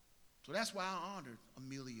 So that's why I honored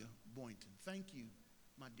Amelia Boynton. Thank you,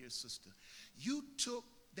 my dear sister. You took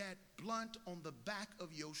that blunt on the back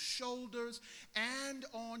of your shoulders and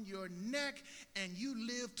on your neck, and you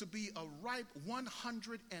lived to be a ripe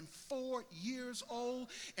 104 years old.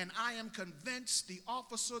 And I am convinced the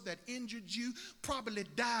officer that injured you probably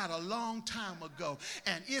died a long time ago.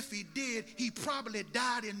 And if he did, he probably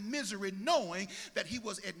died in misery, knowing that he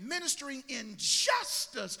was administering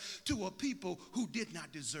injustice to a people who did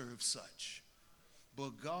not deserve such.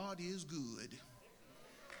 But God is good.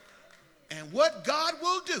 And what God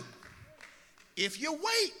will do, if you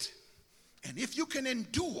wait and if you can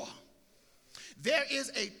endure, there is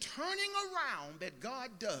a turning around that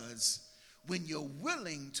God does when you're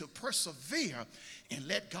willing to persevere and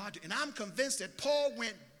let God do. And I'm convinced that Paul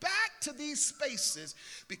went back to these spaces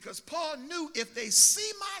because Paul knew if they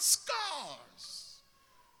see my scars,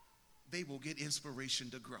 they will get inspiration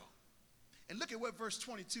to grow. And look at what verse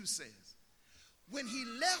 22 says. When he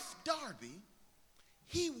left Derbe,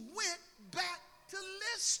 he went back to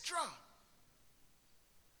Lystra,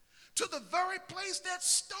 to the very place that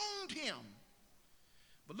stoned him.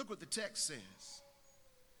 But look what the text says.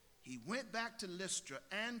 He went back to Lystra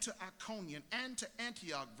and to Iconium and to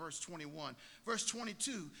Antioch, verse 21. Verse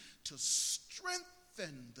 22, to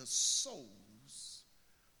strengthen the souls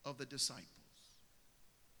of the disciples.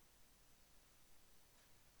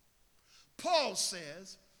 Paul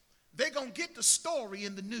says they're going to get the story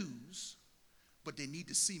in the news, but they need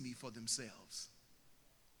to see me for themselves.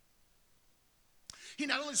 He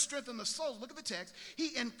not only strengthened the souls, look at the text,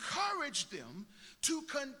 he encouraged them to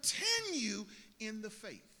continue in the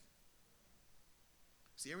faith.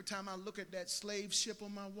 See, every time I look at that slave ship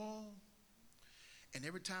on my wall, and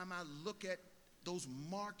every time I look at those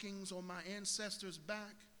markings on my ancestors'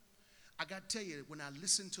 back, I got to tell you, when I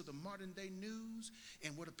listen to the modern day news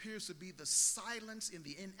and what appears to be the silence in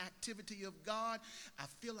the inactivity of God, I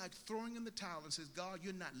feel like throwing in the towel and says, God,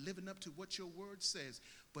 you're not living up to what your word says.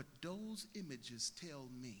 But those images tell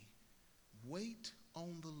me, wait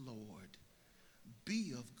on the Lord,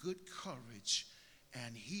 be of good courage,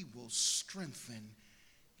 and he will strengthen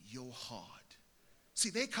your heart.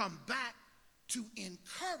 See, they come back to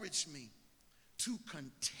encourage me to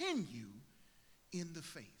continue in the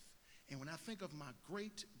faith. And when I think of my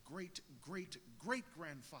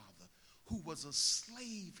great-great-great-great-grandfather who was a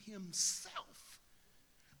slave himself,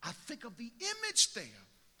 I think of the image there,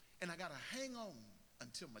 and I got to hang on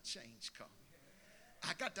until my change comes.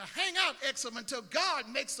 I got to hang out, Exum, until God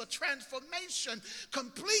makes a transformation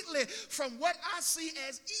completely from what I see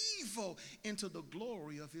as evil into the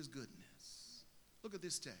glory of his goodness. Look at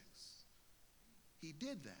this text. He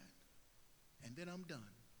did that, and then I'm done.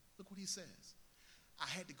 Look what he says. I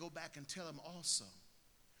had to go back and tell him also,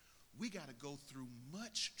 we got to go through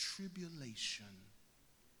much tribulation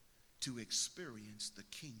to experience the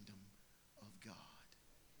kingdom of God.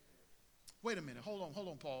 Wait a minute. Hold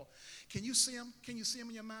on, Paul. Can you see him? Can you see him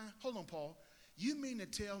in your mind? Hold on, Paul. You mean to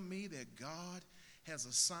tell me that God has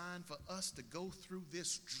a sign for us to go through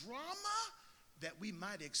this drama that we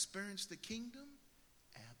might experience the kingdom?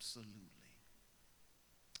 Absolutely.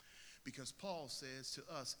 Because Paul says to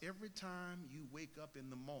us, every time you wake up in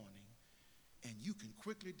the morning and you can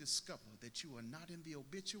quickly discover that you are not in the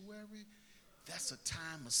obituary, that's a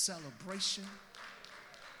time of celebration.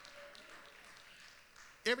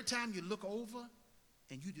 Every time you look over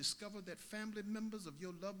and you discover that family members of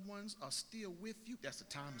your loved ones are still with you, that's a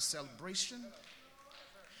time of celebration.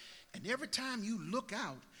 And every time you look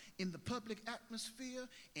out in the public atmosphere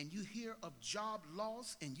and you hear of job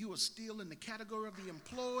loss and you are still in the category of the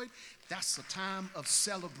employed, that's a time of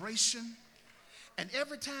celebration. And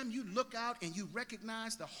every time you look out and you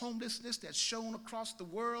recognize the homelessness that's shown across the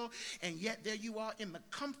world, and yet there you are in the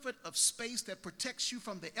comfort of space that protects you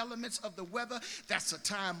from the elements of the weather, that's a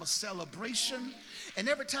time of celebration. And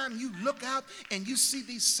every time you look out and you see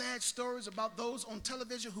these sad stories about those on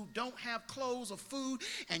television who don't have clothes or food,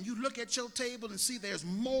 and you look at your table and see there's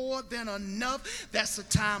more than enough, that's a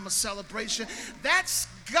time of celebration. That's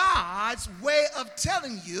God's way of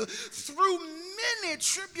telling you through many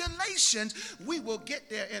tribulations we will get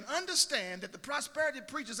there. And understand that the prosperity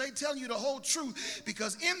preachers ain't telling you the whole truth,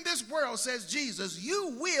 because in this world, says Jesus,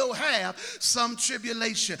 you will have some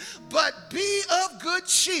tribulation, but be of good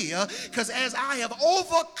cheer, because as I have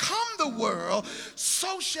overcome the world,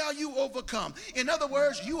 so shall you overcome. In other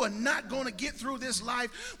words, you are not going to get through this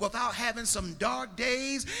life without having some dark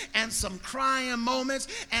days and some crying moments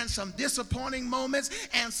and some disappointing moments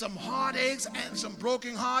and some heartaches and some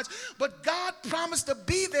broken hearts. But God promised to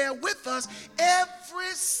be there with us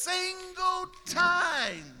every single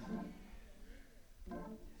time.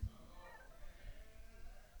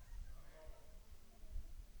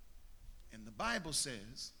 And the Bible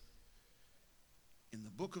says in the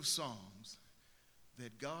book of Psalms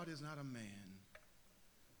that God is not a man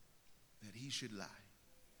that he should lie.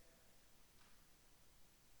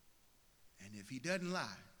 And if he doesn't lie,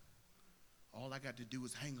 all I got to do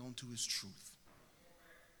is hang on to his truth.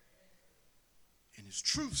 And his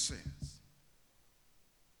truth says,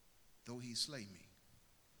 though he slay me,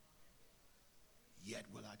 yet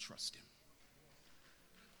will I trust him.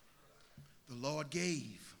 The Lord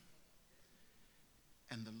gave,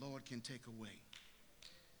 and the Lord can take away.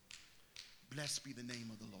 Blessed be the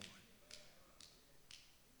name of the Lord.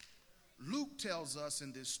 Luke tells us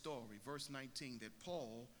in this story, verse 19, that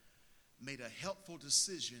Paul made a helpful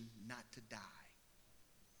decision not to die.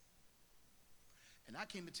 And I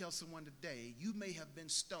came to tell someone today, you may have been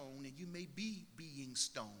stoned and you may be being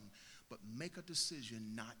stoned, but make a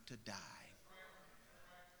decision not to die.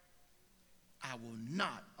 I will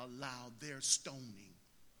not allow their stoning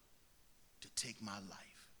to take my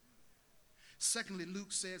life. Secondly,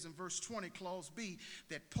 Luke says in verse 20, clause B,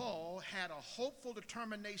 that Paul had a hopeful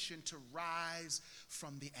determination to rise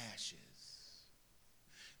from the ashes.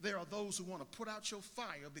 There are those who want to put out your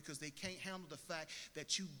fire because they can't handle the fact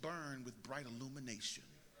that you burn with bright illumination.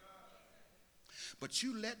 But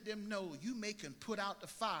you let them know you can put out the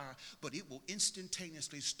fire, but it will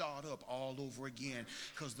instantaneously start up all over again,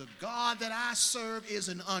 because the God that I serve is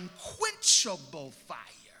an unquenchable fire.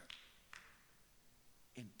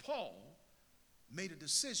 And Paul made a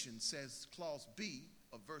decision, says clause B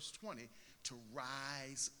of verse 20, to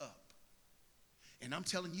rise up. And I'm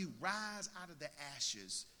telling you, rise out of the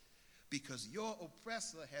ashes, because your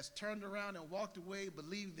oppressor has turned around and walked away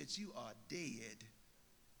believing that you are dead.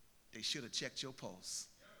 They should have checked your pulse,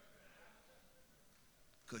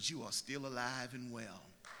 because you are still alive and well.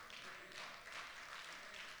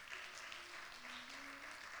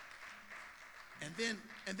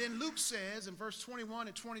 And then Luke says in verse 21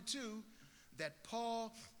 and 22 that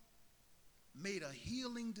Paul made a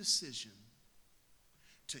healing decision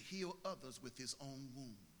to heal others with his own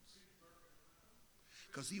wounds.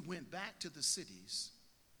 Because he went back to the cities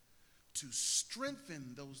to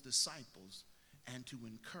strengthen those disciples and to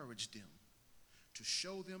encourage them, to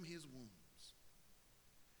show them his wounds.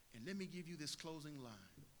 And let me give you this closing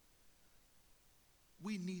line.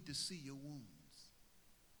 We need to see your wounds,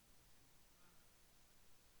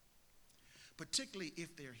 particularly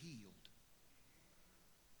if they're healed.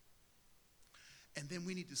 And then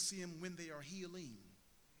we need to see them when they are healing,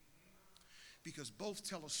 because both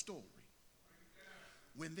tell a story.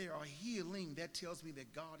 When they are healing, that tells me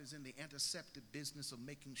that God is in the antiseptic business of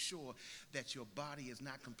making sure that your body is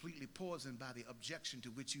not completely poisoned by the objection to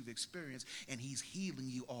which you've experienced, and he's healing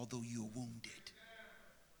you although you're wounded.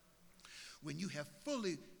 When you have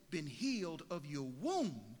fully been healed of your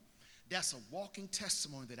wound, that's a walking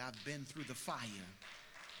testimony that I've been through the fire.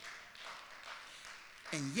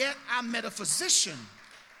 And yet I met a physician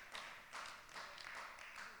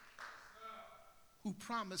who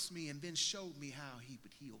promised me and then showed me how he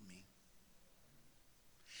would heal me.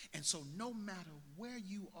 And so no matter where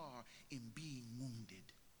you are in being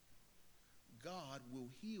wounded, God will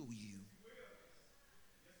heal you.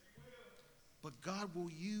 But God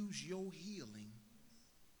will use your healing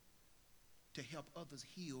to help others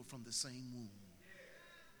heal from the same wound.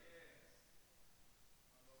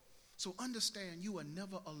 So understand, you are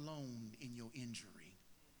never alone in your injury.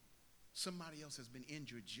 Somebody else has been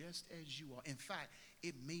injured just as you are. In fact,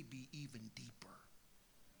 it may be even deeper.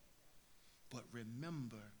 But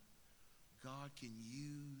remember, God can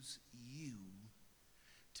use you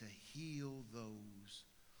to heal those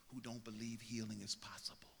who don't believe healing is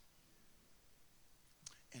possible.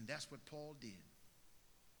 And that's what Paul did.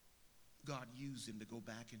 God used him to go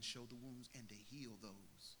back and show the wounds and to heal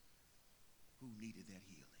those who needed that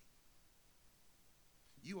healing.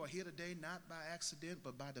 You are here today not by accident,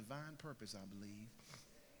 but by divine purpose, I believe.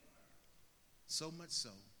 So much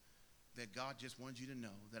so that God just wants you to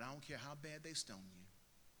know that I don't care how bad they stone you,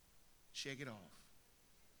 shake it off.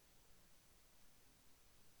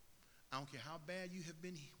 I don't care how bad you have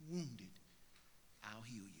been wounded, I'll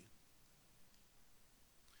heal you.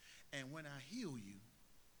 And when I heal you,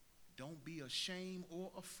 don't be ashamed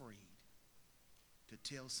or afraid to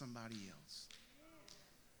tell somebody else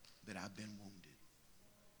that I've been wounded.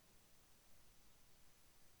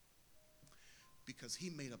 Because he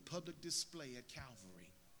made a public display at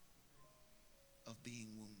Calvary of being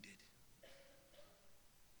wounded.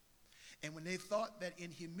 And when they thought that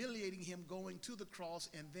in humiliating him going to the cross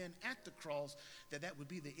and then at the cross, that would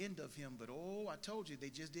be the end of him. But oh, I told you, they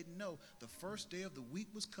just didn't know. The first day of the week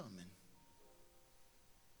was coming.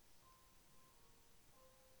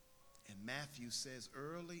 And Matthew says,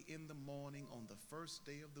 early in the morning on the first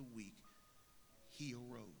day of the week, he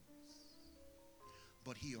arose.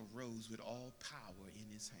 But he arose with all power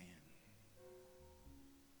in his hand.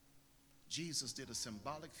 Jesus did a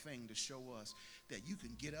symbolic thing to show us that you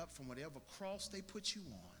can get up from whatever cross they put you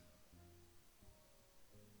on,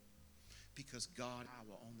 because God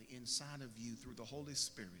power on the inside of you through the Holy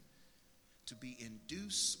Spirit to be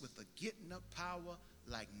induced with a getting up power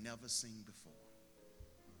like never seen before.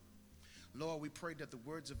 Lord, we pray that the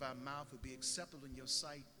words of our mouth would be acceptable in your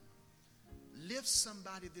sight. Lift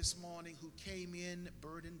somebody this morning who came in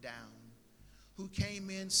burdened down, who came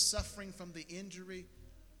in suffering from the injury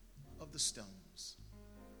of the stones.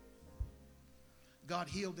 God,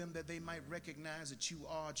 heal them that they might recognize that you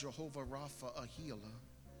are Jehovah Rapha, a healer,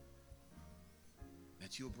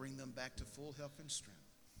 that you'll bring them back to full health and strength.